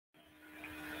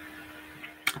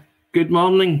Good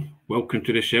morning. Welcome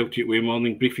to the Celtic Way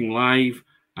Morning Briefing Live.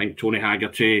 I'm Tony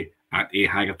Haggerty at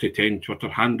aHaggerty10 Twitter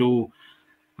handle,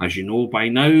 as you know by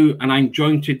now, and I'm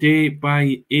joined today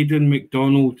by Aidan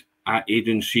McDonald at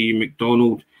Aidan C.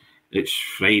 McDonald. It's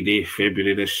Friday,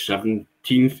 February the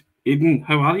 17th. Aidan,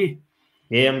 how are you?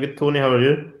 Yeah, I'm good, Tony. How are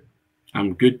you?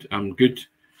 I'm good.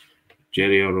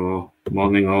 Jerry or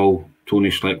morning all.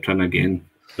 Tony slept in again.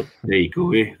 There you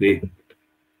go, eh?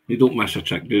 They don't miss a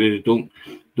trick, do they? They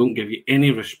don't give you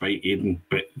any respite, Aidan,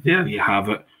 but there you have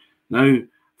it. Now,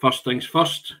 first things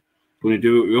first, going to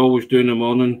do what we always do in the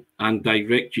morning and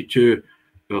direct you to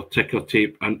our ticker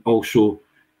tape and also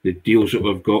the deals that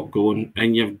we've got going.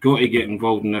 And you've got to get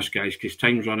involved in this, guys, because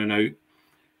time's running out.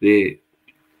 The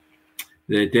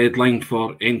deadline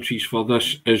for entries for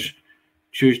this is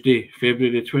Tuesday,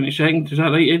 February the 22nd. Is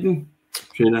that right, Aidan?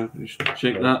 Just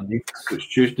check that. It's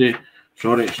Tuesday.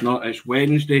 Sorry, it's not. It's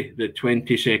Wednesday, the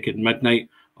 22nd, midnight,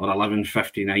 or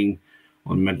 11:59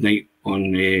 on midnight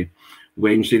on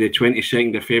Wednesday, the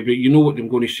 22nd of February. You know what I'm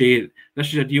going to say.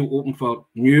 This is a deal open for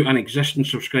new and existing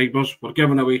subscribers. We're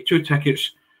giving away 2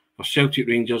 tickets for Celtic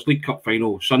Rangers League Cup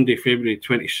final, Sunday, February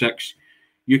 26th.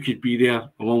 You could be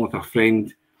there along with a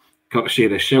friend, courtesy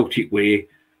of the Celtic Way.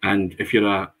 And if you're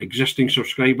an existing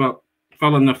subscriber,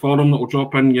 fill in the form that will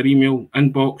drop in your email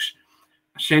inbox,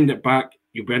 send it back.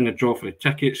 You'll be in the draw for the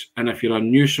tickets. And if you're a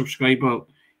new subscriber,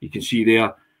 you can see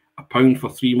there £1 for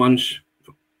 3 months,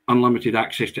 unlimited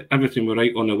access to everything we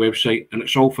write on the website. And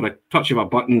it's all for a touch of a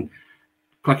button,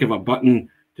 click of a button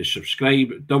to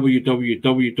subscribe.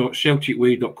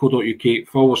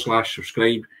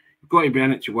 www.celticway.co.uk/subscribe. You've got to be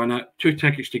in it to win it. 2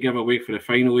 tickets to give away for the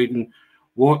final, Aidan.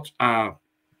 What a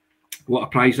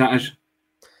prize that is.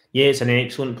 Yeah, it's an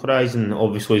excellent prize, and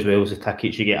obviously as well as the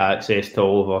tickets, you get access to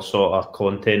all of our sort of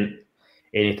content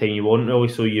anytime you want, really.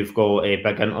 So you've got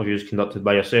big interviews conducted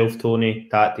by yourself, Tony,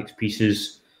 tactics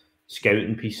pieces,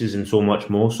 scouting pieces, and so much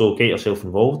more. So get yourself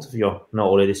involved if you're not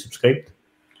already subscribed.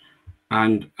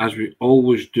 And as we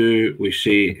always do, we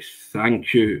say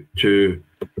thank you to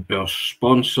our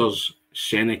sponsors,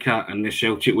 Seneca, and the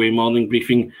Celtic Way Morning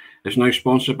Briefing is now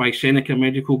sponsored by Seneca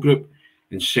Medical Group.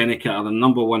 And Seneca are the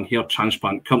 #1 hair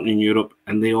transplant company in Europe,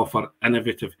 and they offer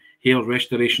innovative hair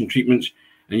restoration treatments.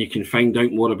 And you can find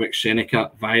out more about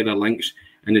Seneca via the links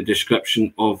in the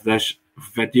description of this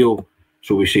video.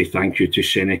 So we say thank you to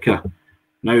Seneca.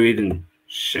 Now, Aidan,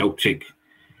 Celtic.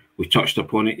 We touched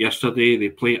upon it yesterday. They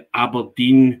play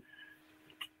Aberdeen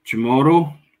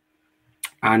tomorrow.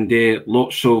 And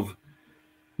lots of,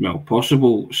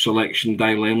 possible selection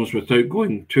dilemmas without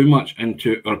going too much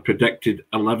into our predicted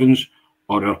 11s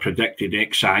or our predicted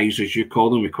XIs, as you call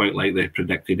them. We quite like the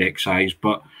predicted XIs.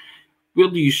 But where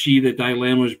do you see the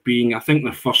dilemmas being? I think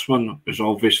the first one is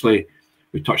obviously,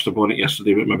 we touched upon it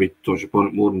yesterday, but maybe touch upon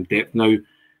it more in depth now.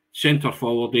 Centre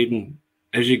forward, Aidan.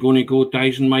 Is he going to go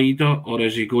Daizen Maeda, or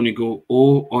is he going to go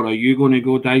O, or are you going to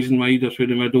go Daizen Maeda through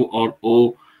the middle, or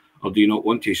O, or do you not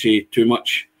want to say too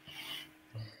much?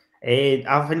 I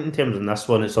think in terms of this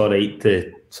one, it's all right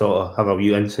to sort of have a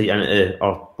wee insight into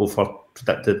both our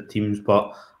predicted teams,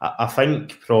 but I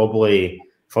think probably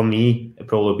for me it'd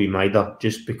probably be Maeda,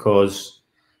 just because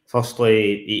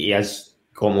firstly he has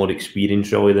got more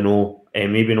experience really than O,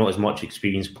 maybe not as much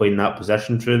experience playing that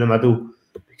position through the middle,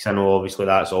 because I know obviously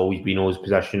that's always been O's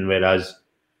position, whereas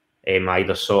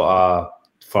Maeda sort of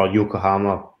for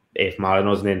Yokohama F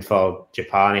Mariners and then for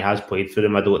Japan he has played through the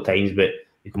middle at times, but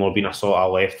he's more been a sort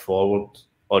of left forward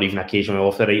or even occasionally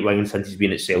off the right wing. And since he's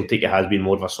been at Celtic, it has been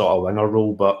more of a sort of winger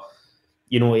role. But,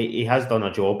 you know, he has done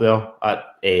a job there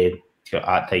at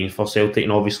times for Celtic.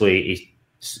 And obviously,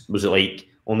 was it like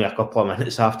only a couple of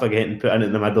minutes after getting put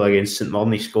in the middle against St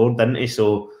Mirren, he scored, didn't he?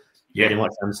 So, very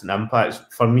much instant impacts.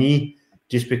 For me,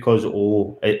 just because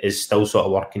O is still sort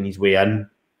of working his way in,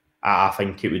 I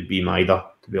think it would be Maeda,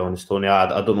 to be honest, Tony.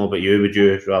 I don't know about you. Would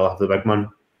you rather have the big man?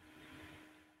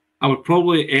 I would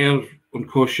probably err on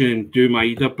caution and do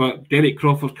Maeda, but Derek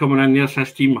Crawford coming in, there's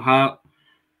his team: Hart,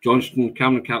 Johnston,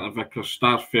 Cameron Carter-Vickers,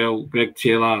 Starfelt, Greg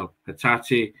Taylor,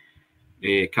 Hatate,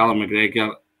 Callum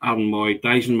McGregor, Aaron Moy,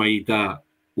 Daizen Maeda,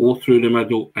 O through the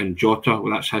middle, and Jota.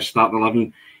 Well, that's his start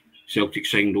 11. Celtic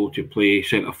signed O to play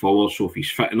centre forward, so if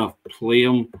he's fit enough, play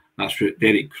him. That's what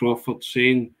Derek Crawford's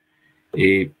saying.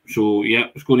 So, yeah,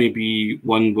 it's going to be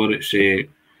one where it's... it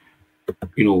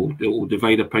will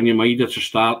divide opinion. Maeda to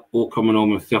start, O coming on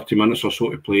with 30 minutes or so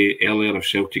to play earlier if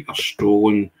Celtic are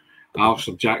strolling.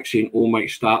 Alistair Jackson, O might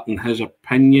start in his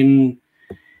opinion.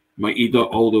 Maeda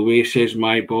all the way, says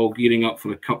my ball, gearing up for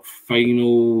the cup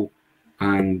final.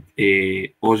 And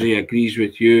Ozzy agrees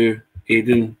with you,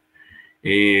 Aidan.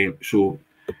 So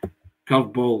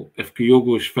curveball. If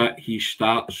Kyogo's fit, he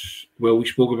starts. Well, we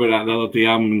spoke about that the other day.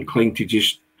 I'm inclined to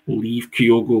just leave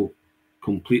Kyogo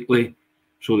completely,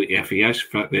 so that if he is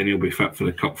fit, then he'll be fit for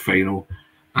the cup final.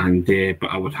 And but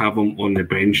I would have him on the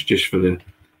bench just for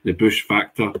the boost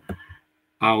factor.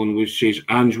 Alan Wood says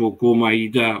Ange will go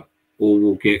Maeda or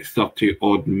will get 30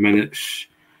 odd minutes.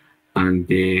 And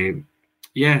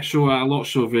so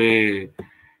lots of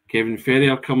Kevin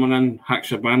Ferrier coming in,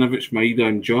 Haksabanovic, Maeda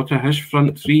and Jota, his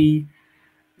front three.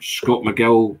 Scott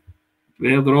McGill,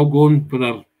 they're all going for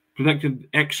their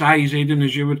predicted XIs, Aidan,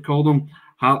 as you would call them.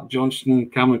 Hart, Johnston,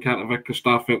 Cameron Carter-Vickers,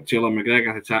 Starfelt, Taylor,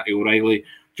 McGregor, Hatate, O'Reilly,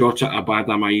 Jota, Abada,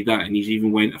 Maeda, and he's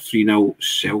even went a 3-0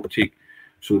 Celtic.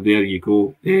 So there you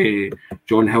go.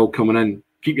 John Hill coming in.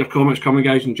 Keep your comments coming,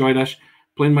 guys. Enjoy this.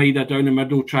 Playing Maeda down the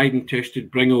middle, tried and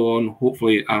tested, bring her on,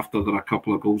 hopefully after they're a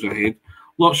couple of goals ahead.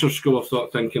 Lots of school of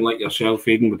thought thinking like yourself,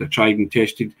 Aidan, with the tried and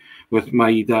tested with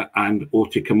Maeda and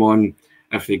to come on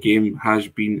if the game has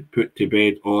been put to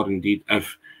bed, or indeed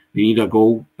if they need a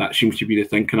goal. That seems to be the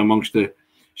thinking amongst the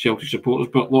Celtic supporters.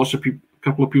 But lots of people, a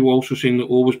couple of people also saying that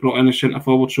O was brought in as centre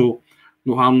forward, so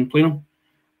no harm in playing him.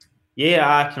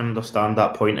 Yeah, I can understand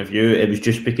that point of view. It was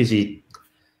just because he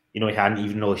hadn't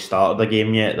even really started the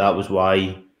game yet. That was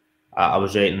why I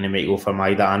was rating him to go for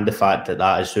Maeda, and the fact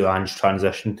that is who Ange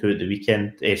transitioned to at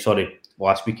the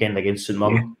last weekend against St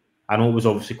Mirren. Yeah. I know it was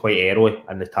obviously quite early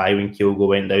in the tie when Kyogo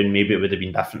went down. Maybe it would have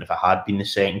been different if it had been the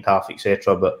second half,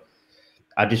 etc. But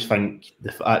I just think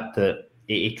the fact that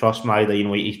he trusts Maeda,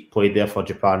 he's played there for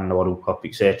Japan in the World Cup,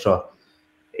 etc.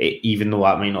 Even though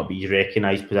that might not be his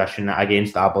recognised position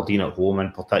against Aberdeen at home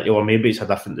in particular, maybe it's a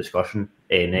different discussion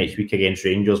next week against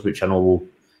Rangers, which I know will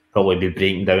probably be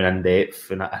breaking down in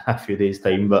depth in a few days'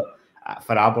 time. But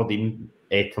for Aberdeen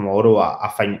tomorrow,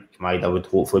 I think Maeda would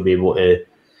hopefully be able to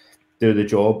do the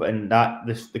job. And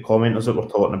the commenters that we're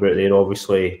talking about there,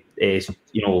 obviously, is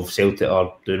Celtic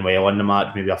are doing well in the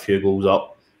match, maybe a few goals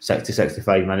up,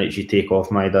 60-65 minutes, you take off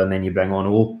Maeda and then you bring on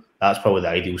O. That's probably the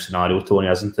ideal scenario, Tony,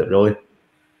 isn't it, really?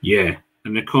 Yeah,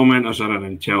 and the commenters are an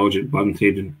intelligent bunch,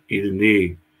 Aidan.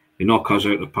 They knock us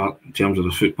out of the park in terms of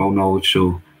the football knowledge,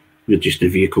 so we're just a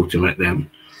vehicle to let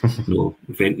them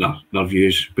vent their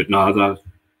views. But no,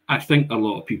 I think a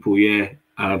lot of people,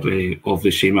 are of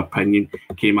the same opinion.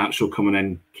 K-Maxwell coming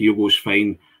in, Kyogo's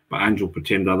fine, but Ange will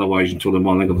pretend otherwise until the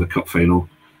morning of the cup final.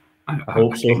 I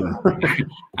hope so.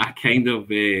 I kind of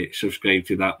subscribe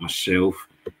to that myself.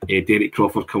 Derek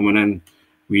Crawford coming in,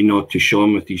 we nod to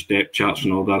Sean with these depth charts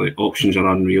and all that. The options are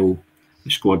unreal.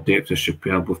 The squad depth is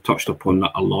superb. We've touched upon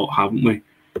that a lot, haven't we?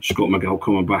 Scott McGill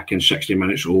coming back in 60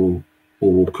 minutes. Oh,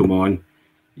 come on.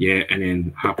 Yeah, and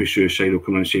then Happy Suicide will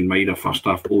come in and saying Maeda first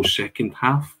half, second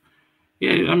half.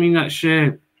 Yeah, I mean, that's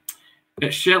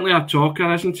it's certainly a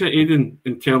talker, isn't it, Aidan,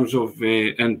 in terms of...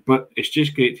 but it's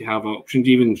just great to have options.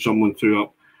 Even someone threw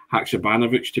up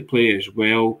Haksabanovic to play as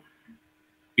well.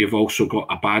 You've also got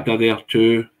Abada there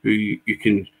too, who you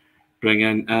can bring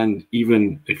in. And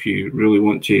even if you really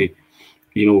want to,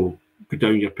 go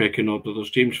down your pecking order, there's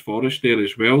James Forrest there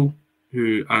as well,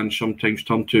 who and sometimes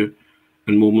turn to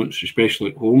in moments,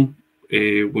 especially at home,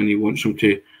 when he wants them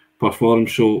to perform.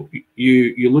 So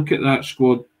you look at that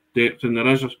squad depth, and there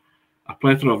is a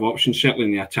plethora of options, certainly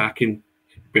in the attacking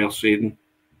berth, Aidan.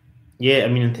 Yeah, I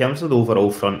mean, in terms of the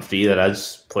overall front three, there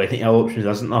is plenty of options,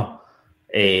 isn't there?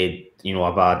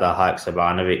 Abada,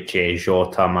 Haksabanovic,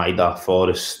 Jota, Maeda,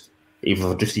 Forrest,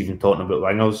 even talking about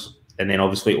wingers. And then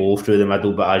obviously O through the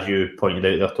middle, but as you pointed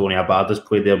out there, Tony, Abada's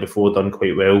played there before, done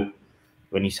quite well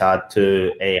when he's had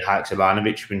to.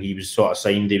 Haksabanovic, when he was sort of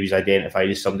signed, he was identified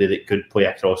as somebody that could play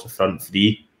across the front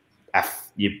three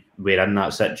if you were in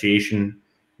that situation.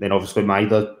 Then obviously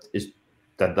Maeda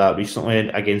did that recently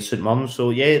against St Mirren.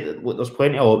 So yeah, there's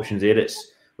plenty of options there.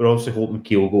 We're obviously hoping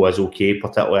Kyogo is okay,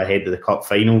 particularly ahead of the cup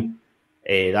final.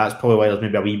 That's probably why there's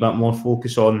maybe a wee bit more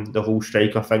focus on the whole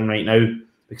striker thing right now,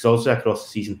 because also across the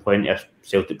season plenty of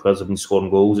Celtic players have been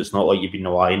scoring goals. It's not like you've been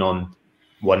relying on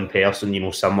one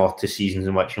person, similar to seasons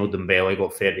in which Dembele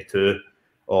got 32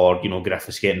 or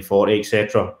Griffiths getting 40,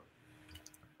 etc.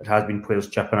 There has been players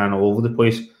chipping in all over the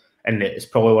place, and it's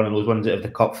probably one of those ones that if the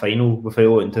cup final, without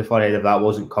looking too far ahead, if that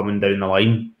wasn't coming down the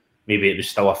line, maybe it was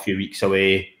still a few weeks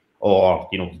away, or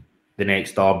the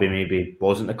next derby maybe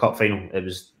wasn't the cup final, it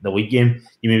was the league game,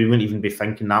 you maybe wouldn't even be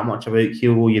thinking that much about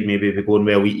Kyogo. You'd maybe be going,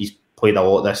 well, he's played a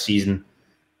lot this season,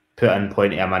 put in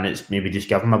plenty of minutes, maybe just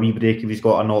give him a wee break if he's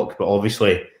got a knock. But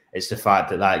obviously it's the fact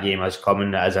that game is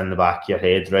coming, that is in the back of your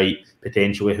head, right?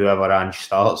 Potentially whoever Ange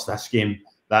starts this game,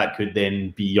 that could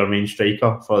then be your main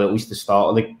striker for at least the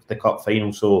start of the cup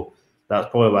final. So that's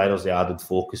probably why there's the added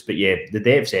focus. But yeah, the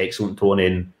depth's excellent, Tony,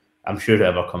 and I'm sure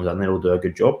whoever comes in there will do a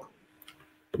good job.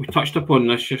 we touched upon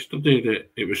this yesterday, that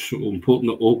it was so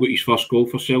important that all got his first goal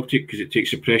for Celtic because it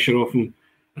takes the pressure off him.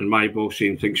 And my boss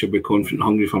saying thinks he'll be confident,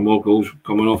 hungry for more goals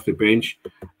coming off the bench.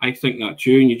 I think that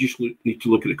too, and you just need to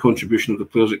look at the contribution of the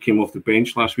players that came off the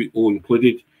bench last week, all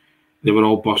included. They were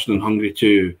all bursting and hungry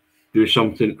to do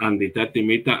something, and they did. They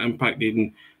made that impact.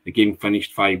 The game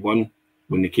finished 5-1.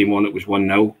 When they came on, it was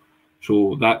 1-0.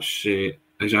 So that's,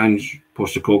 as Ange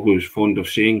Postecoglou is fond of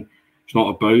saying, it's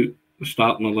not about the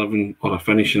starting 11 or a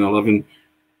finishing 11.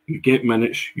 You get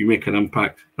minutes, you make an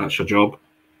impact. That's your job.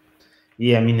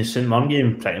 Yeah, I mean, the St Mirren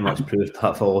game pretty much proved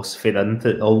that philosophy, didn't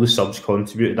it? All the subs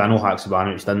contributed. I know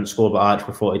Haksabanovic didn't score, but I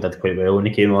actually thought he did quite well when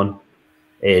he came on,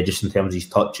 just in terms of his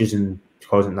touches and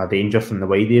causing a danger from the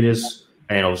wide areas.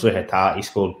 And obviously Hatate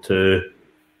scored 2,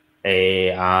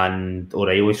 and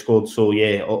O'Reilly scored. So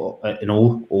yeah,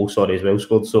 and Sorry as well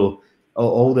scored. So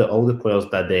all the players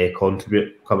did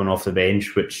contribute coming off the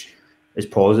bench, which is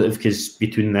positive because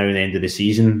between now and the end of the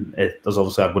season, there's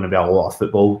obviously going to be a lot of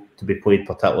football to be played,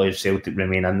 particularly if Celtic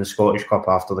remain in the Scottish Cup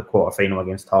after the quarter-final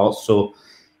against Hearts. So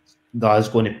there's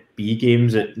going to be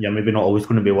games that you're maybe not always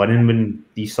going to be winning when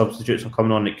these substitutes are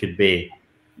coming on. It could be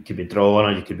drawing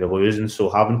or you could be losing. So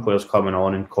having players coming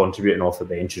on and contributing off the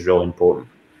bench is really important.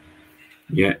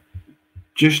 Yeah.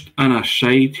 Just an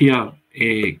aside here,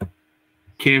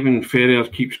 Kevin Ferrier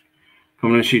keeps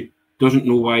coming and he doesn't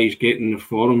know why he's getting the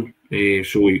forum.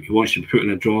 So he wants to put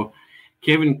in a draw.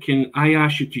 Kevin, can I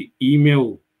ask you to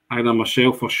email either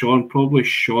myself or Sean? Probably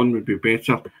Sean would be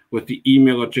better, with the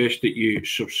email address that you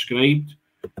subscribed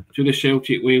to the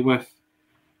Celtic Way with.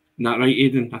 Isn't that right,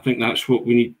 Aidan? I think that's what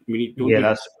we need.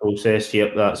 That's the process.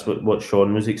 Yep, that's what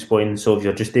Sean was explaining. So if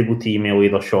you're just able to email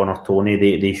either Sean or Tony,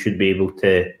 they should be able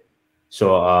to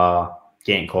sort of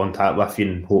get in contact with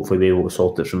you and hopefully be able to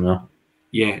sort it from there.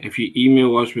 Yeah, if you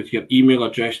email us with your email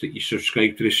address that you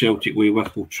subscribe to the Celtic Way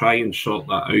with, we'll try and sort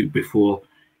that out before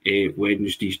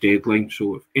Wednesday's deadline.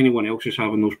 So if anyone else is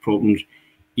having those problems,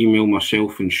 email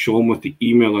myself and Sean with the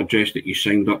email address that you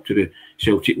signed up to the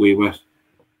Celtic Way with.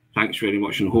 Thanks very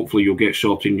much, and hopefully you'll get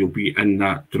sorted and you'll be in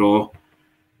that draw.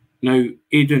 Now,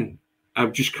 Aidan,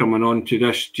 I've just coming on to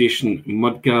this. Jason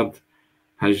Mudgard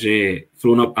has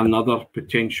thrown up another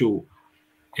potential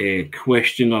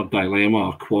question or dilemma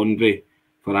or quandary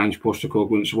for Ange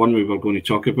Postecoglou. It's one we were going to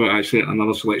talk about. Actually,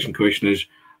 another selection question is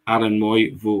Aaron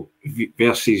Mooy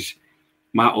versus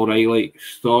Matt O'Reilly.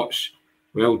 Thoughts?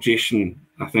 Well, Jason,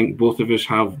 I think both of us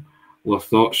have our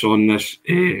thoughts on this.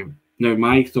 Now,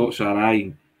 my thoughts are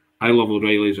I love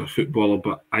O'Reilly as a footballer,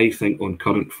 but I think on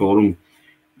current form,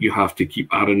 you have to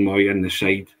keep Aaron Mooy in the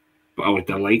side. But I was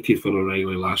delighted for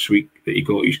O'Reilly last week that he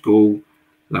got his goal.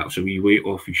 That was a wee weight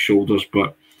off his shoulders,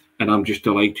 and I'm just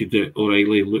delighted that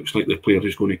O'Reilly looks like the player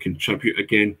who's going to contribute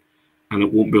again, and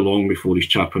it won't be long before he's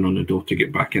tapping on the door to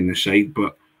get back in the side.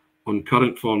 But on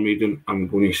current form, Aidan, I'm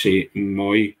going to say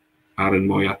Mooy, Aaron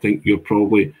Mooy. I think you're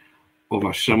probably of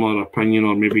a similar opinion,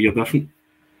 or maybe you're different.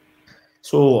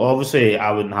 So obviously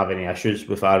I wouldn't have any issues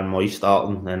with Aaron Mooy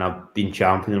starting, and I've been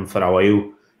championing him for a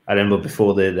while. I remember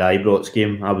before the Ibrox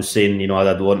game, I was saying, I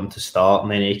did want him to start,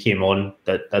 and then he came on,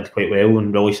 did quite well,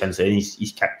 and really since then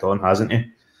he's kicked on, hasn't he?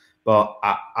 But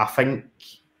I think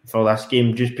for this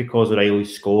game, just because O'Reilly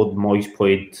scored, Moyes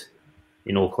played,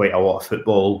 quite a lot of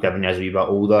football, given he's a wee bit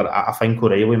older. I think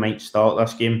O'Reilly might start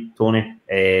this game, Tony.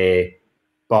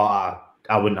 But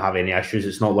I wouldn't have any issues.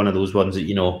 It's not one of those ones that,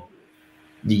 you don't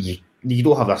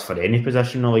have this for any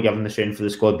position, really, given the strength of the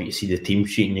squad, but you see the team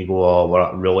sheet and you go, oh,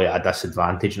 we're really at a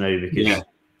disadvantage now because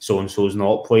so-and-so's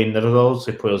not playing. There are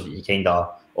also players that you kind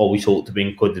of always hope to be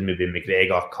included, maybe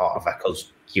McGregor, Carter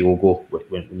Vickers, Kyogo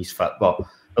when he's fit. But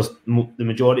the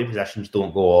majority of positions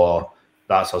don't go, oh,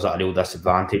 that's us at a real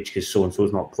disadvantage because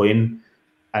so-and-so's not playing.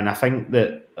 And I think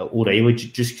that O'Reilly,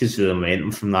 just because of the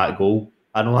momentum from that goal,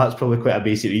 I know that's probably quite a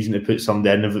basic reason to put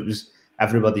somebody in. If it was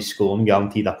everybody scoring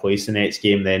guaranteed a place in the next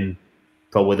game, then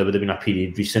probably there would have been a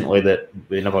period recently that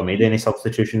we never made any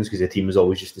substitutions because the team was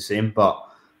always just the same. But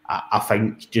I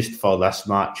think just for this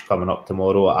match coming up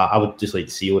tomorrow, I would just like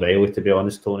to see O'Reilly, to be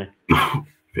honest, Tony.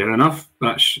 Fair enough.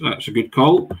 That's a good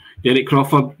call. Derek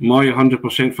Crawford, Mooy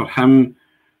 100% for him.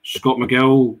 Scott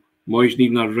McGill, Moyes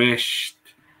needing a rest.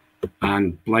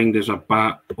 And blind as a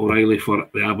bat, O'Reilly for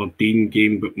the Aberdeen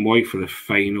game, but Mooy for the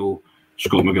final.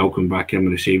 Scott McGill come back in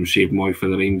with the same save, Mooy for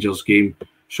the Rangers game.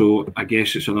 So I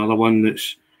guess it's another one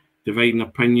that's dividing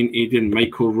opinion. Aidan,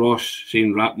 Michael Ross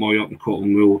saying wrap Mooy up in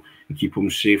cotton wool and keep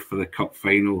him safe for the cup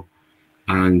final.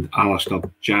 And Alistair,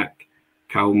 Jack,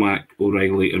 Kalmack,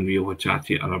 O'Reilly and Rio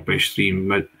Hatate are our best three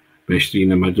in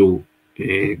the middle.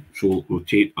 So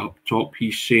rotate up top.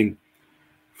 He's saying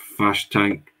Fast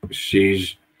Tank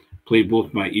says play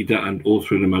both Maeda and O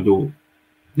through the middle.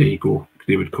 There you go.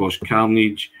 They would cause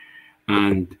carnage.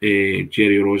 And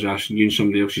Jerry Rose asking, you in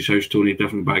somebody else's house, Tony,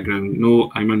 different background. No,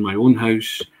 I'm in my own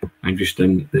house. I'm just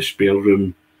in the spare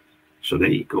room. So there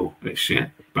you go. It's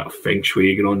a bit of feng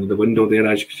shui going on in the window there.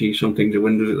 As you can see, sometimes the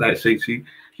windows at that side. See,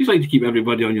 you like to keep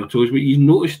everybody on your toes, but you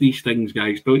notice these things,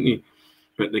 guys, don't you?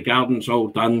 But the garden's all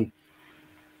done.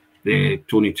 The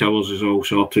Tony Towers is all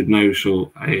sorted now,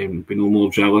 so be no more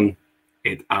drilling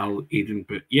et al. Eden.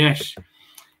 But yes,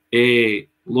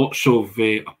 lots of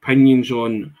opinions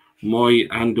on Moy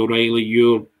and O'Reilly.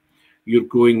 You're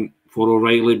going for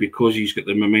O'Reilly because he's got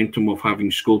the momentum of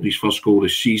having scored his first goal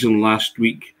this season last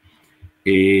week.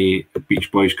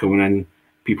 Beach Boys coming in,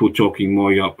 people talking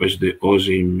Moy up as the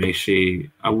Aussie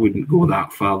Messi. I wouldn't go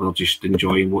that far. They're just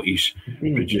enjoying what he's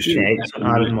producing. He's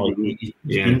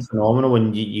been phenomenal,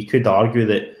 and you could argue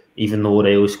that even though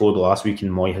O'Reilly scored last week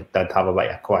and Moy did have a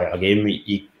bit of a quieter game,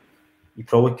 you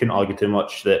probably couldn't argue too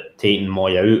much that taking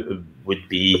Moy out would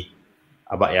be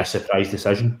a bit of a surprise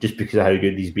decision just because of how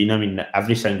good he's been. I mean,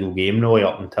 every single game really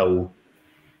up until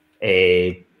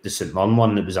the St Mirren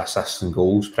one, that was assists and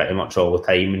goals pretty much all the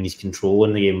time, and his control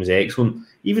in the game was excellent.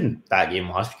 Even that game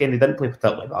last weekend, he didn't play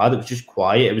particularly bad. It was just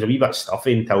quiet. It was a wee bit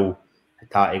stuffy until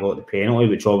Hatate got the penalty,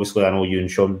 which obviously I know you and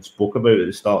Sean spoke about at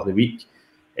the start of the week.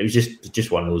 It was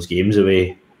just one of those games the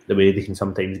way they can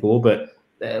sometimes go. But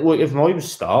look, if Moy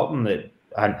was starting,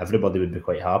 I think everybody would be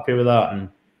quite happy with that.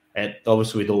 And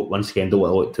obviously we don't want to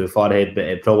look too far ahead, but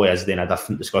it probably is then a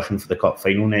different discussion for the cup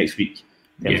final next week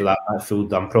in terms of that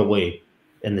midfield. I'm probably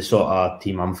in the sort of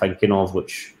team I'm thinking of,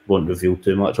 which won't reveal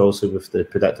too much also with the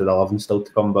predicted 11 still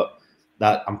to come, but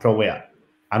that I'm probably,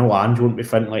 I know Ange wouldn't be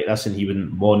thinking like this and he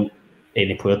wouldn't want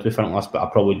any player to be thinking like this,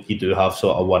 but you do have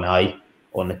sort of one eye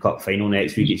on the cup final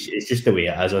next week. It's just the way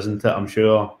it is, isn't it? I'm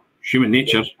sure. Human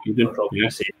nature.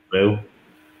 Well.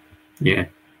 Yeah.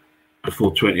 A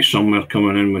 420 somewhere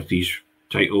coming in with these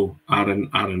title, Aaron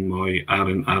Moy,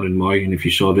 and if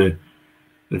you saw the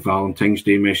Valentine's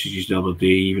Day messages the other day,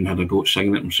 he even had a goat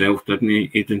singing it himself, didn't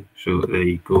he, Aidan? So there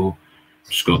you go.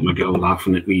 Scott McGill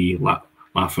laughing at me, laugh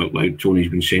out loud. Tony's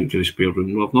been sent to the spare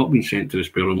room. No, I've not been sent to the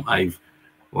spare room. I've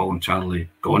voluntarily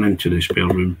gone into the spare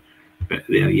room. But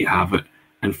there you have it.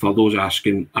 And for those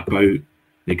asking about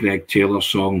the Greg Taylor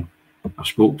song, I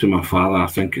spoke to my father. I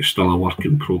think it's still a work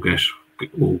in progress.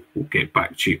 We'll get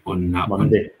back to you on that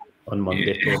on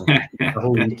Monday. The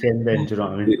whole weekend then, do you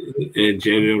know what I mean?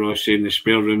 Jerry Ross saying the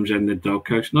spare room's in the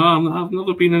doghouse. No, I've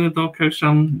never been in a doghouse.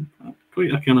 I'm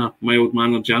quite a kind of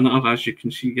mild-mannered janitor, as you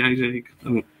can see, guys.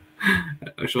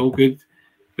 It's all good.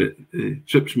 But the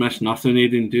troops miss nothing,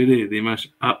 Aidan, do they? They miss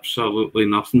absolutely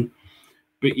nothing.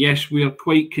 But yes, we are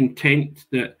quite content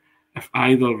that if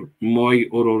either Moy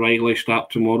or O'Reilly start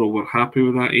tomorrow, we're happy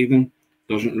with that, Aidan.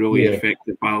 Doesn't really affect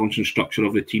the balance and structure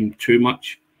of the team too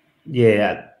much.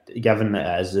 Yeah, given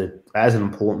that it is an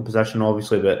important position,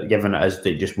 obviously, but given it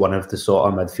is just one of the sort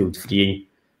of midfield three,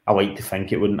 I like to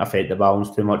think it wouldn't affect the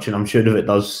balance too much. And I'm sure if it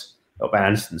does, it'll be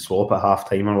an instant swap at half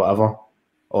time or whatever,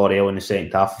 or early in the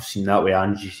second half. I've seen that way,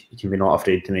 and you can be not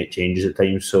afraid to make changes at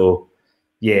times. So,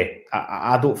 yeah,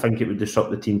 I don't think it would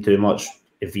disrupt the team too much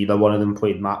if either one of them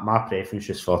played. My preference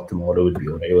just for tomorrow would be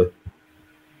O'Reilly.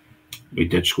 We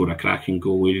did score a cracking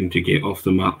goal waiting to get off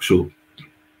the mark. So,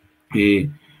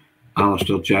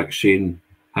 Alistair Jack saying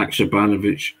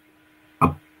Haksabanovic,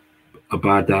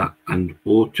 Abada and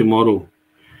O tomorrow.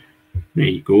 There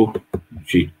you go.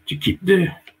 To keep the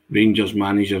Rangers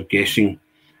manager guessing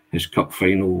his cup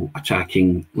final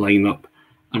attacking lineup.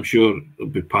 I'm sure it'll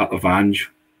be part of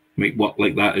Ange. Might work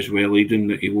like that as well, Aidan,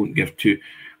 that he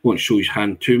won't show his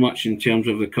hand too much in terms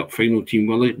of the cup final team,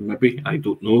 will he? Maybe, I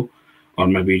don't know. Or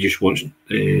maybe he just wants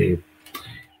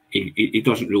he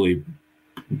doesn't really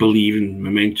believe in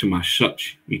momentum as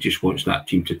such. He just wants that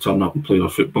team to turn up and play their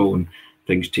football and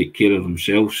things take care of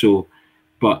themselves. So,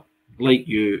 but like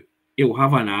you, he'll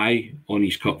have an eye on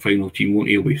his cup final team, won't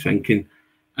he? He'll be thinking.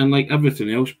 And like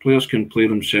everything else, players can play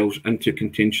themselves into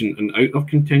contention and out of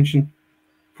contention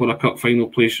for a cup final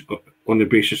place on the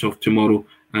basis of tomorrow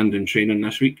and in training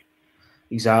this week.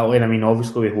 Exactly, and I mean,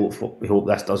 obviously, we hope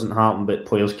this doesn't happen, but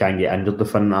players can get injured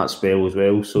within that spell as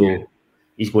well. So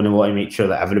he's going to want to make sure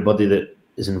that everybody that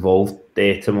is involved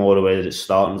tomorrow, whether it's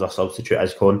starting or substitute,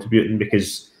 is contributing,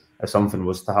 because if something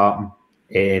was to happen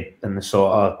in the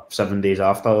sort of 7 days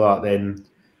after that, then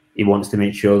he wants to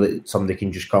make sure that somebody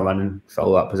can just come in and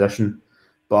fill that position.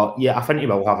 But yeah, I think he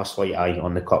will have a slight eye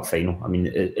on the cup final. I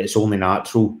mean, it's only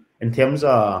natural in terms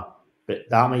of. But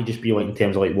that might just be like in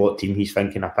terms of like what team he's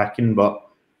thinking of picking. But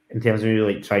in terms of maybe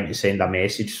like trying to send a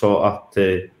message sort of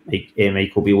to like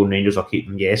Michael Beale and Rangers or keep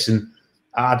them guessing,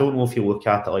 I don't know if you look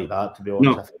at it like that, to be honest.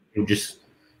 No. I think you'll just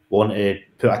want to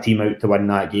put a team out to win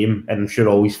that game, and I'm sure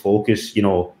always focus,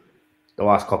 the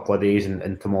last couple of days,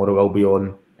 and tomorrow will be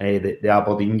on the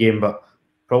Aberdeen game, but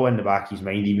probably in the back of his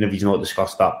mind, even if he's not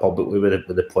discussed that publicly with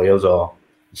the players or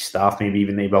his staff, maybe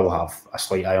even they will have a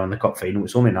slight eye on the cup final.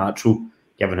 It's only natural,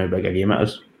 given how big a game it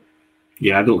is.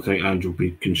 Yeah, I don't think Andrew will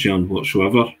be concerned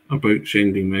whatsoever about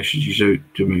sending messages out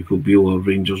to Michael Beale, or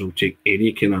Rangers will take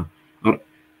any kind of, or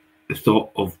the thought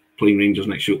of playing Rangers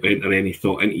next year enter any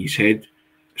thought into his head.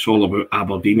 It's all about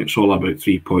Aberdeen, it's all about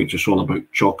 3 points, it's all about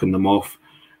chalking them off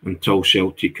until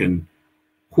Celtic can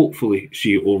hopefully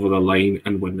see it over the line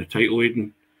and win the title,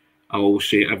 Aidan. I always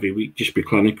say it every week, just be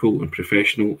clinical and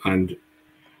professional, and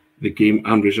the game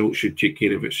and results should take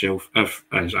care of itself. If,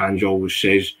 as Ange always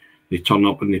says, they turn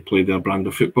up and they play their brand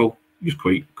of football, you're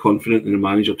quite confident in the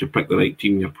manager to pick the right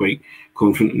team, you're quite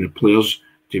confident in the players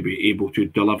to be able to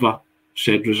deliver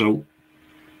said result.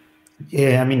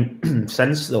 Yeah, I mean,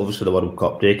 since obviously the World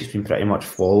Cup break, it's been pretty much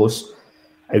flawless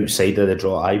outside of the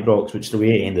draw at Ibrox, which the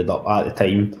way it ended up at the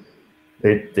time,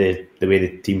 the way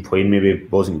the team played maybe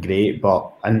wasn't great,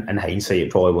 but in hindsight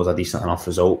it probably was a decent enough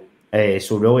result.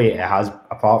 So really it has,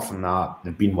 apart from that,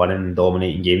 they've been winning and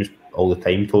dominating games all the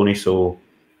time, Tony. So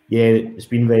yeah, it's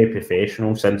been very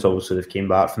professional since obviously they've came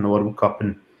back from the World Cup,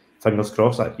 and fingers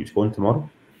crossed that keeps going tomorrow.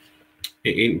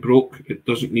 It ain't broke, it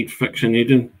doesn't need fixing,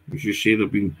 Aidan. As you say,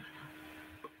 they've been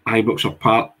Ibrox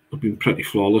apart, they've been pretty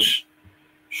flawless.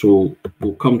 So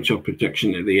we'll come to a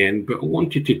prediction at the end, but I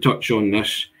wanted to touch on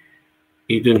this,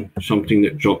 Aidan, something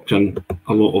that dropped in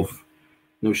a lot of.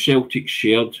 Now, Celtic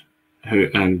shared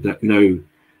and that now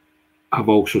I've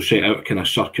also set out a kind of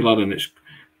circular, and it's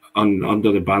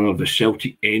under the banner of the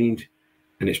Celtic End,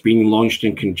 and it's being launched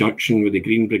in conjunction with the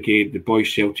Green Brigade, the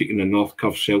Boys Celtic and the North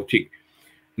Curve Celtic,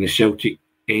 and the Celtic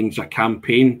End's a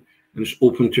campaign, and it's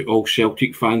open to all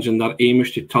Celtic fans, and their aim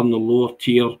is to turn the lower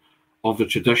tier of the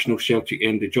traditional Celtic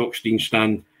End, the Jock Stein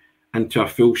stand, into a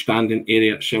full standing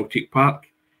area at Celtic Park,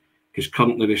 because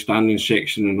currently the standing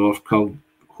section in the North Curve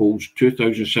holds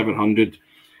 2,700,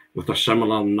 with a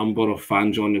similar number of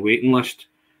fans on the waiting list.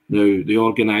 Now, the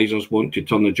organisers want to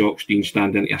turn the Jock Stein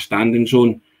stand into a standing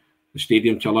zone, the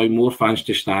stadium, to allow more fans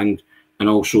to stand and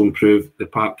also improve the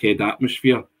Parkhead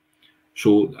atmosphere.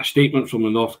 So a statement from the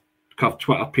North Curve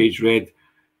Twitter page read,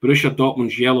 Borussia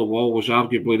Dortmund's yellow wall was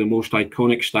arguably the most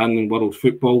iconic stand in world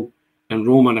football. In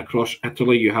Rome and across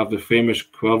Italy, you have the famous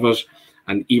curvas,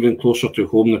 and even closer to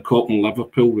home, the Kop in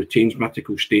Liverpool retains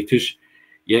mythical status.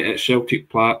 Yet at Celtic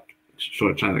Park,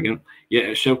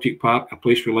 a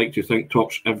place we like to think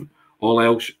tops all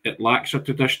else, it lacks a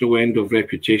traditional end of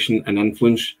reputation and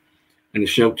influence. And the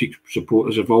Celtic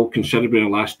supporters have all considerably in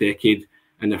the last decade,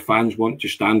 and the fans want to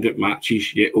stand at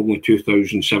matches, yet only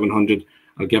 2,700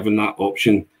 are given that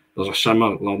option. There's a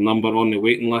similar number on the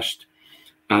waiting list,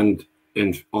 and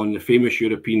on the famous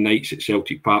European nights at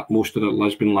Celtic Park, most of the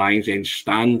Lisbon Lions End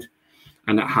stand,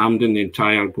 and at Hampden, the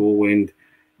entire goal end,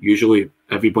 usually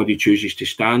everybody chooses to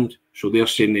stand. So they're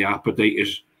saying the appetite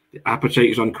is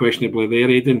unquestionably there,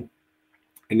 Aidan,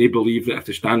 and they believe that if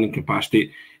the standing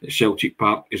capacity at Celtic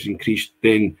Park is increased,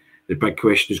 then the big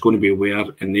question is going to be where,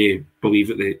 and they believe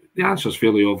that the answer is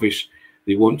fairly obvious.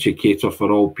 They want to cater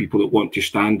for all people that want to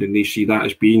stand, and they see that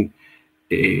as being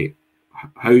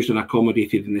housed and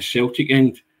accommodated in the Celtic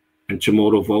End. And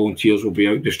tomorrow, volunteers will be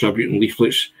out distributing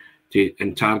leaflets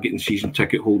and targeting season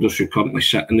ticket holders who currently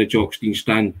sit in the Jock Stein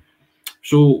stand.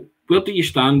 So, where do you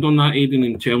stand on that, Aidan,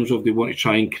 in terms of they want to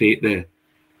try and create the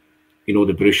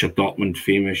Borussia Dortmund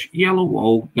famous yellow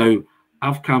wall? Now,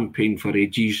 I've campaigned for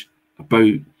ages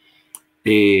about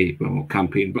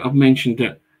but I've mentioned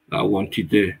it, that I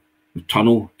wanted the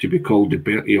tunnel to be called the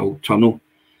Bertie Auld Tunnel.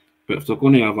 But if they're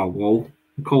going to have a wall,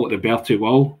 call it the Bertie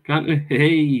Wall, can't they?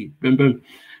 Hey, boom, boom.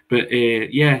 But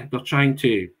they're trying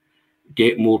to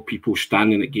get more people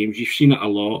standing at games. You've seen it a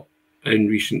lot in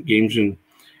recent games, and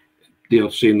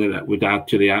they're saying that it would add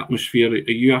to the atmosphere.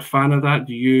 Are you a fan of that?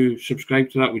 Do you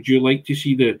subscribe to that? Would you like to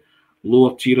see the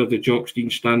lower tier of the Jock Stein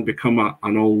stand become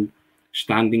an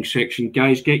all-standing section?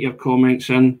 Guys, get your comments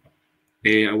in.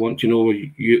 I want to know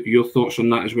your thoughts on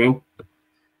that as well.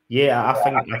 Yeah, I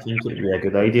think it would be a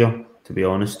good idea, to be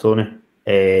honest, Tony.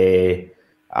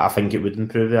 I think it would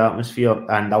improve the atmosphere,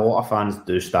 and a lot of fans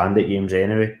do stand at games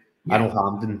anyway. Yeah. I know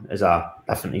Hampden is a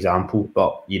different example,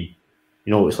 but you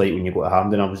know what it's like when you go to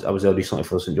Hampden. I was there recently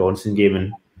for the St Johnstone game,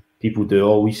 and people do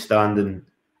always stand. And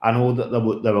I know that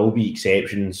there will be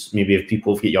exceptions. Maybe if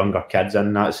people have got younger kids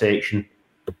in that section,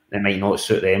 it might not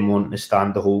suit them wanting to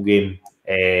stand the whole game.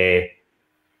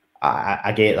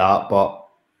 I get that, but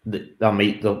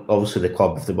obviously the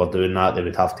club, if they were doing that, they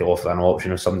would have to offer an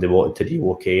option if somebody wanted to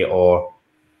relocate or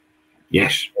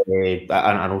yes,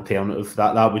 an alternative.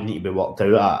 That would need to be worked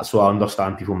out. So I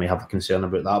understand people may have a concern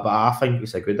about that, but I think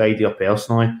it's a good idea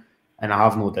personally, and I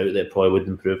have no doubt that it probably would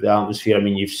improve the atmosphere. I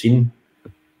mean, you've seen,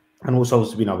 I know it's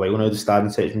obviously been a while now, the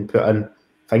standing section put in. I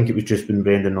think it was just when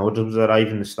Brendan Rodgers was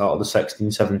arriving the start of the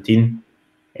 16-17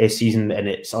 season, and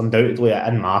it's undoubtedly,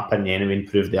 in my opinion, anyway,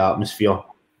 improved the atmosphere.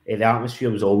 The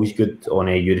atmosphere was always good on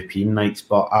European nights,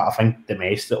 but I think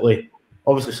domestically,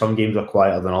 obviously some games are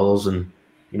quieter than others, and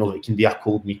it can be a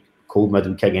cold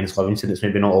midweek against Livingston. It's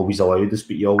maybe not always the loudest,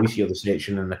 but you always hear the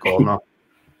section in the corner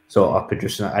sort of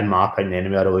producing, in my opinion,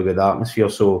 anyway, a really good atmosphere.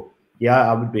 So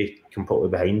yeah, I would be completely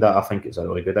behind that. I think it's a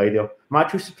really good idea. I'm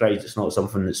actually surprised it's not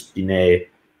something that's been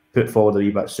put forward a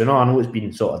wee bit sooner. I know it's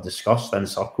been sort of discussed in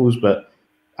circles, but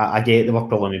I get they were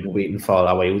probably maybe waiting for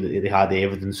a while, that they had the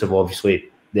evidence of obviously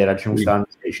the original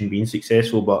standing section being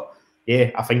successful. But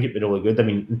yeah, I think it'd be really good. I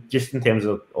mean, just in terms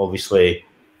of obviously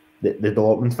the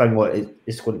Dortmund thing,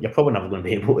 you're probably never going to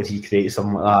be able to recreate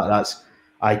something like that. That's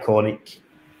iconic.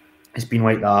 It's been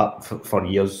like that for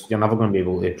years. You're never going to be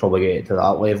able to probably get it to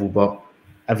that level. But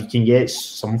if you can get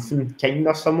something kind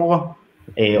of similar,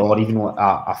 or even like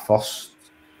a first,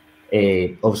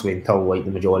 obviously until like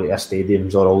the majority of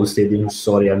stadiums or all the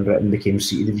stadiums, in Britain became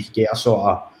seated, if you could get a sort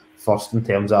of first in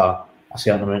terms of a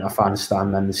certain amount of fans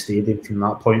standing in the stadium from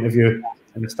that point of view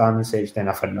in the standing section, then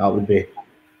I think that would be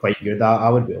quite good. I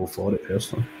would be all for it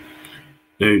personally.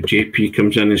 Now JP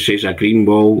comes in and says a green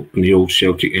wall on the old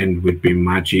Celtic end would be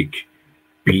magic.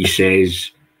 B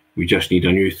says we just need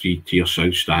a new 3-tier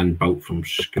south stand built from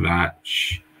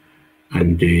scratch.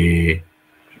 And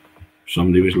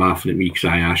somebody was laughing at me because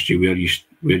I asked you where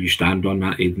you stand on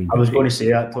that, Aidan. I was going to say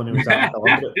that, Tony. Was that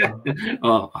deliberate?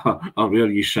 or where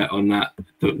you sit on that,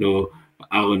 don't know.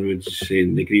 Alan was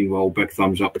saying the green wall, big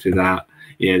thumbs up to that.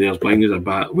 Yeah, there's blind as a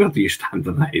bat. Where do you stand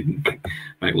on that, Aidan?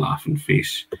 Big laughing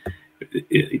face.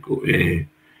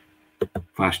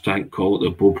 Fast Tank call it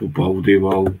the Bobo Baldy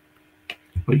wall.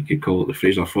 Or you could call it the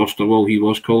Fraser Forster wall. He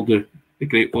was called the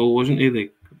Great Wall, wasn't he?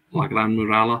 The La Gran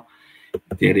Muralla.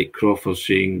 Derek Crawford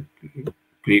saying,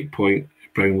 great point,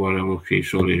 Brown Warren. Okay,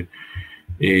 sorry.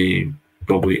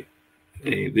 Probably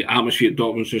the atmosphere at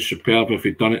Dortmund is superb. If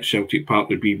we'd done it, Celtic Park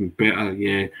would be even better.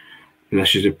 Yeah,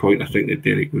 this is the point I think that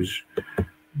Derek was.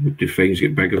 Would the fines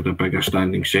get bigger, the bigger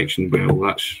standing section? Well,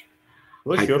 that's.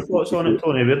 What's your thoughts on it,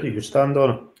 Tony? Where do you stand on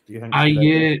it? Do you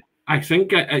think? I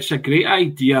think it's a great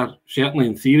idea, certainly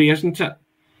in theory, isn't it?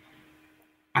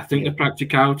 I think the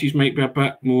practicalities might be a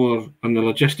bit more, and the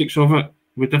logistics of it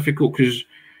were difficult, because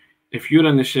if you're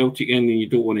in the Celtic end and you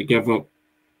don't want to give up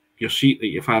your seat that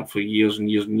you've had for years and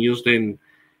years and years, then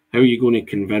how are you going to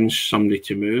convince somebody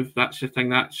to move? That's the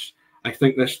thing. I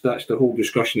think that's the whole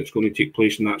discussion that's going to take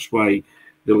place, and that's why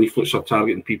the leaflets are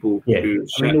targeting people who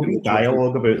there'll be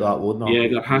dialogue about that, won't there? Yeah,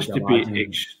 there has to be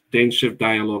extensive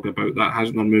dialogue about that,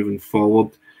 hasn't there, moving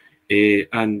forward?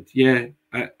 And yeah,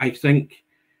 I think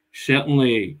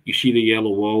certainly you see the yellow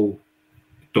wall,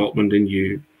 Dortmund, and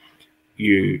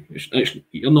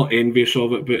you're not envious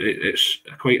of it, but it's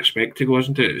quite a spectacle,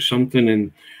 isn't it? It's something,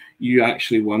 and you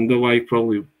actually wonder why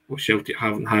probably Celtic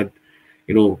haven't had.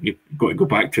 You've got to go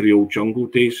back to the old jungle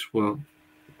days,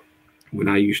 when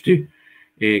I used to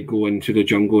go into the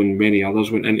jungle, and many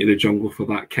others went into the jungle for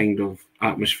that kind of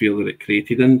atmosphere that it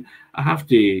created. And I have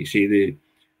to say the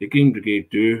Green Brigade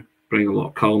do bring a lot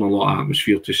of colour and a lot of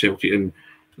atmosphere to Celtic, and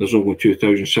there's only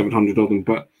 2,700 of them,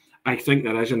 but I think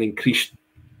there is an increased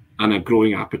and a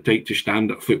growing appetite to stand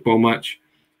at a football match.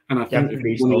 And I think the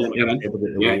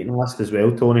waiting list as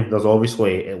well, Tony. There's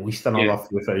obviously at least another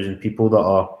few thousand people that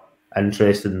are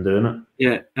interested in doing it.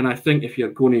 Yeah, and I think if you're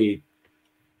going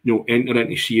to enter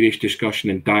into serious discussion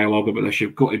and dialogue about this,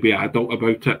 you've got to be adult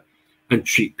about it and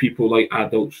treat people like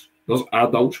adults. There's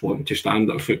adults wanting to stand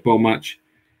at a football match.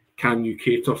 Can you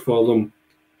cater for them?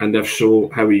 And if so,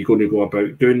 how are you going to go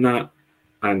about doing that?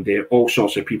 And all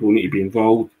sorts of people need to be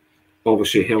involved.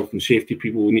 Obviously, health and safety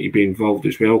people need to be involved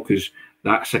as well, because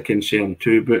that's a concern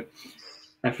too. But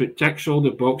if it ticks all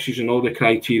the boxes and all the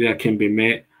criteria can be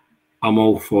met, I'm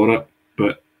all for it.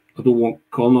 But I don't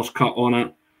want corners cut on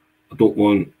it. I don't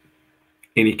want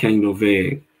any kind of,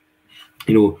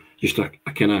 just a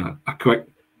kind of a quick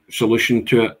solution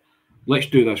to it. Let's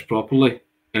do this properly,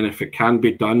 and if it can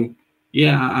be done,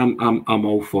 yeah, I'm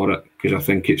all for it, because I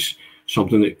think it's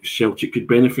something that Celtic could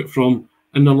benefit from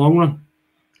in the long run.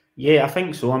 Yeah, I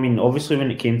think so. I mean, obviously,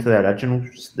 when it came to the original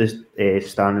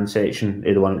standing section,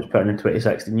 the one that was put in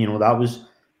 2016, that was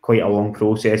quite a long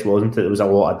process, wasn't it? There was a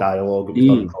lot of dialogue. It was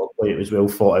done properly. It was well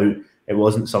thought out. It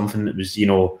wasn't something that was,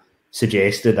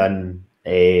 suggested in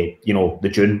the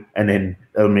June and then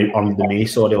or the May,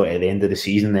 sorry, like at the end of the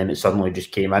season, then it suddenly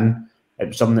just came in. It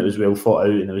was something that was well thought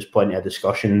out, and there was plenty of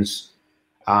discussions.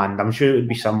 And I'm sure it would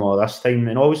be similar this time.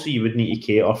 And obviously, you would need to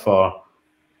cater for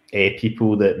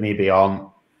people that maybe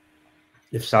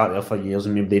they've sat there for years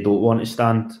and maybe they don't want to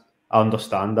stand. I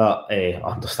understand that.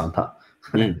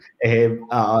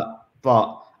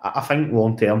 But I think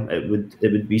long term it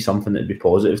would be something that would be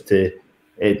positive to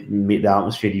make the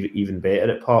atmosphere even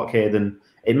better at Parkhead. And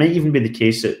it might even be the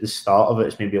case at the start of it,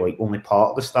 it's maybe like only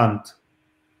part of the stand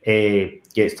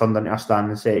gets turned into a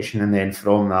standing section, and then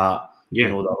from that, the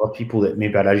other people that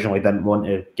maybe originally didn't want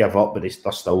to give up, but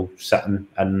they're still sitting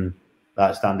in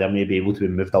that stand there, may be able to be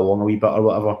moved along a wee bit or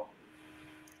whatever.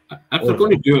 If they're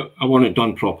going to do it, I want it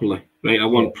done properly, right? I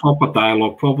want proper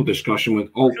dialogue, proper discussion with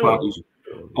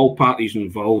all parties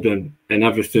involved, and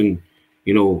everything,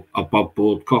 above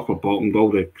board, copper bottomed,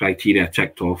 all the criteria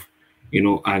ticked off,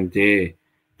 and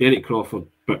Derek Crawford,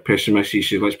 a bit pessimistic, he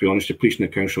says, let's be honest, the police and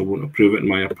the council won't approve it, in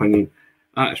my opinion.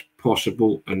 That is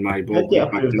possible in my book. It did get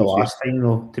approved the last time,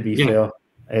 though, to be fair.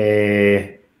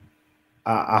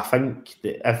 I think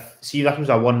that this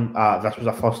was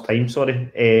a first time,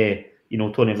 sorry,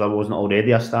 Tony, if there wasn't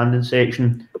already a standing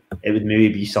section, it would maybe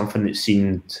be something that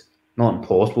seemed not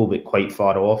impossible, but quite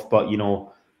far off. But,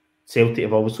 Celtic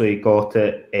have obviously got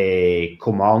it,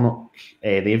 Kilmarnock,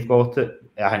 they've got it.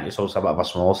 I think it's also a bit of a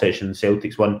small section.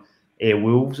 Celtic's one.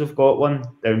 Wolves have got one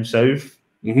down south.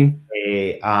 Mm-hmm.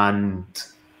 And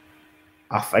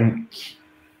I think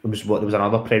there was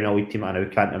another Premier League team I now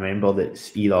can't remember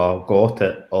that's either got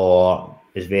it or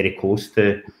is very close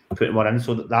to putting one in.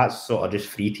 So that's sort of just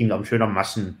 3 teams. I'm sure I'm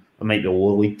missing. There might be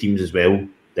lower league teams as well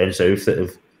down south that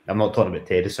have. I'm not talking about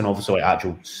Terracing, obviously, like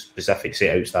actual specific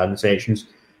set outstanding sections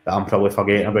that I'm probably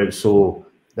forgetting about. So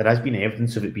there has been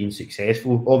evidence of it being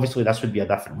successful. Obviously, this would be a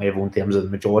different level in terms of the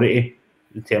majority,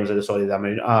 in terms of the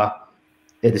amount of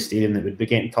the stadium that would be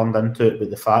getting turned into it.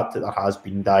 But the fact that there has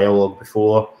been dialogue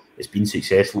before, it's been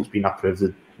successful, it's been approved,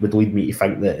 it would lead me to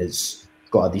think that it's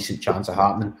got a decent chance of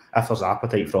happening if there's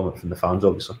appetite from it from the fans,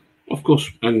 obviously. Of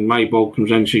course, and my ball comes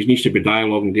in, says needs to be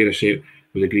dialogue, and dare I say it,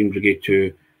 with the Green Brigade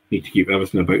too. Need to keep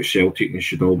everything about Celtic, and it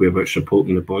should all be about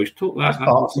supporting the boys. That's part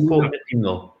of supporting the team,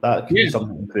 though. That could be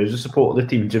something that improves the support of the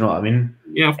team. Do you know what I mean?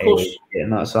 Yeah, of course.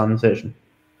 Getting that standing section.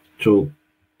 So,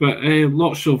 but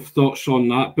lots of thoughts on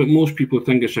that. But most people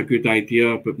think it's a good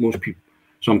idea. But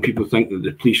some people think that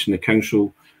the police and the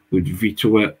council would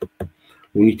veto it.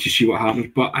 We'll need to see what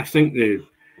happens. But I think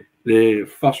the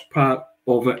first part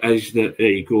of it is that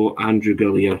there you go, Andrew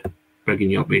Gillier,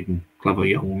 bigging you up, Aidan, clever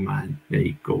young man. There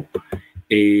you go.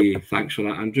 Thanks for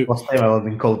that, Andrew. First time I've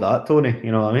been called that, Tony.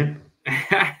 You know what I mean?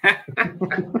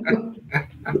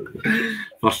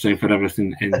 First time for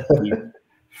everything in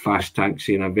Fast Tank,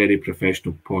 saying a very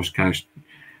professional podcast.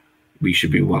 We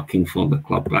should be working for the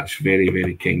club. That's very,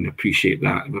 very kind. I appreciate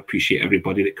that. I appreciate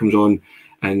everybody that comes on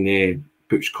and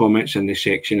puts comments in the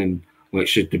section and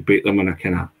lets us debate them in a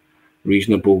kind of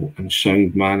reasonable and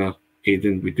sound manner.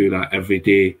 Aidan, we do that every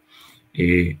day.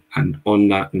 And on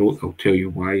that note, I'll tell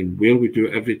you why and where we do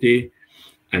it every day,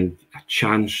 and a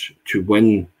chance to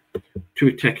win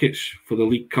 2 tickets for the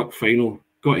League Cup final.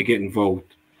 Got to get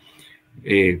involved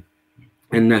in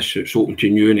this. It's open to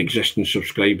new and existing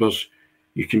subscribers.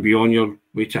 You can be on your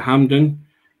way to Hampden,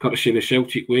 courtesy of the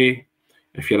Celtic Way.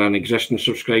 If you're an existing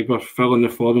subscriber, fill in the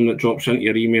form that drops into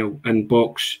your email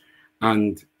inbox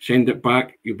and send it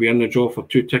back. You'll be in the draw for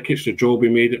 2 tickets. The draw will be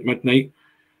made at midnight.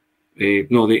 The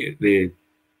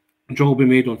draw will be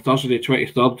made on Thursday the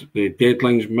 23rd. The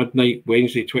deadline's midnight,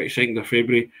 Wednesday 22nd of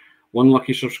February. One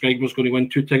lucky subscriber is going to win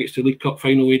 2 tickets to the League Cup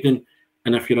final, Aidan.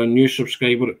 And if you're a new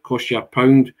subscriber, it costs you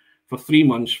 £1 for 3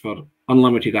 months for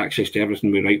unlimited access to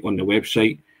everything we write on the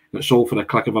website. That's all for a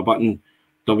click of a button.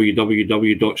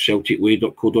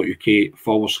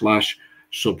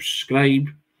 www.celticway.co.uk/subscribe.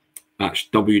 That's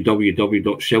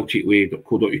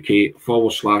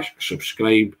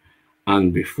www.celticway.co.uk/subscribe.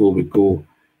 And before we go,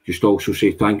 just also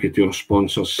say thank you to our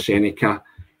sponsors, Seneca,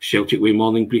 Celtic Way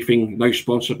Morning Briefing, now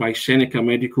sponsored by Seneca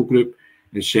Medical Group.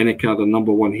 And Seneca, the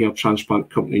 #1 hair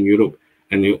transplant company in Europe,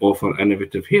 and they offer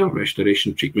innovative hair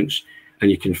restoration treatments.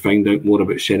 And you can find out more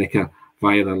about Seneca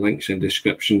via the links in the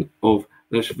description of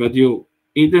this video.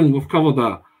 Aidan, we've covered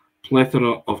a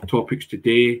plethora of topics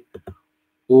today.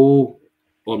 Or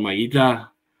Maeda,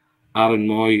 Aaron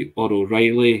Moy or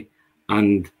O'Reilly,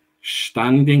 and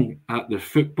standing at the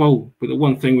football. But the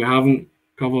one thing we haven't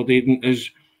covered, Aidan, is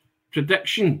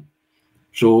prediction.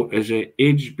 So is it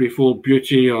age before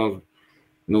beauty, or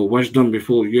wisdom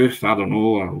before youth? I don't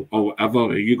know, or whatever.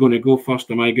 Are you going to go first?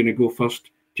 Am I going to go first?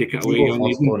 take it away. You go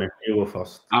first, Tony. You go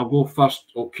first. I'll go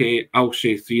first. Okay, I'll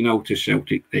say 3-0 to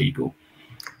Celtic. There you go.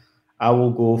 I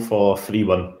will go for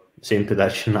 3-1. Same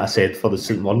prediction I said for the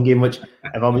St Mirren game, which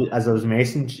as I was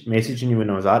messaging you when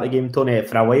I was at the game, Tony,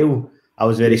 for a while I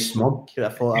was very smug. I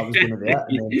thought I was going to do it.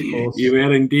 And then, of course, you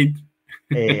were indeed.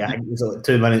 I think it was like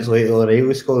 2 minutes later,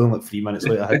 O'Reilly scored, and like 3 minutes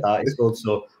later, Hatate scored.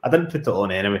 So I didn't put it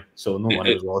on anyway, so no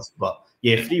money was lost. But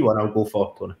yeah, 3-1 I'll go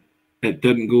for, Tony. It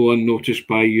didn't go unnoticed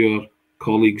by your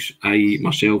colleagues, i.e.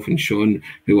 myself and Sean,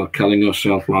 who were killing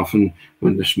ourselves laughing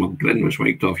when the smug grin was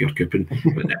wiped off your coupon.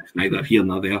 But that's neither here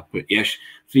nor there. But yes,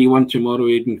 3-1 tomorrow,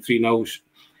 Aidan. 3-0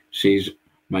 says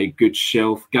my good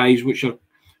self. Guys, what's your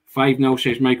 5-0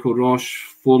 says Michael Ross,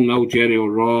 4-0 Jerry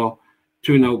O'Raw,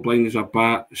 2-0 Blind as a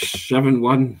Bat,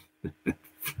 7-1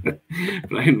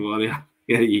 Brian Warrior.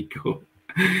 There you go.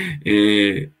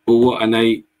 Oh, what a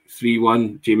night.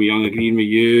 3-1 Jamie Young agreeing with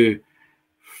you.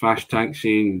 Fast Tank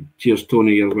saying, cheers,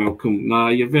 Tony, you're welcome. Nah,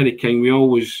 you're very kind.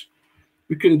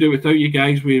 We couldn't do it without you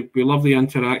guys. We love the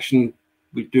interaction.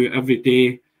 We do it every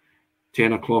day,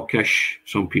 10 o'clock-ish.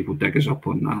 Some people dig us up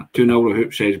on that. 2-0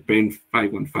 Hoop says Ben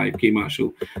 515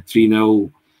 K-Maxwell.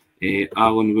 3-0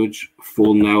 Alan Woods.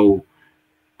 4-0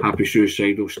 Happy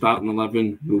Suicidal. Starting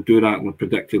 11. We'll do that in the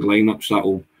predicted lineups.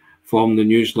 That'll form the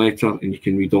newsletter, and you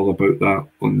can read all about that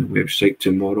on the website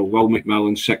tomorrow. Will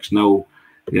McMillan 6-0.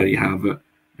 There you have it.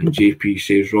 And JP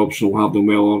says Robson will have them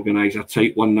well organised. A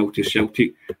tight 1-0 to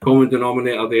Celtic. Common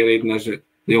denominator there, Aidan, is that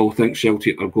they all think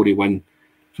Celtic are going to win.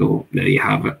 So there you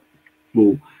have it.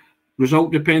 Well,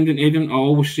 result dependent, Aidan, I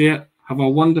always say it. Have a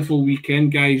wonderful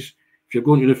weekend, guys. If you're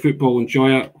going to the football,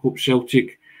 enjoy it. Hope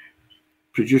Celtic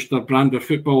produce their brand of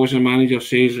football, as the manager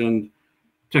says, and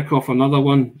tick off another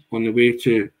one on the way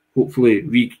to hopefully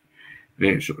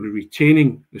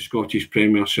retaining the Scottish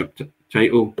Premiership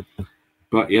title.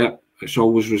 But yeah, it's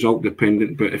always result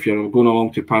dependent. But if you're going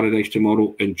along to Paradise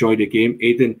tomorrow, enjoy the game.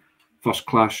 Aidan, first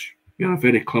class. You're a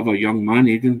very clever young man,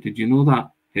 Aidan. Did you know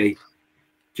that? Hey,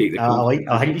 take the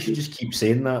I think you should just keep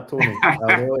saying that, Tony.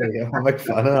 I'm a big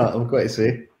fan of that, I'm going to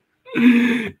say.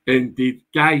 Indeed.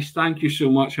 Guys, thank you so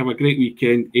much. Have a great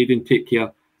weekend. Aidan, take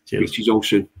care. Cheers. Speak to you all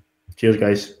soon. Cheers,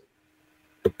 guys.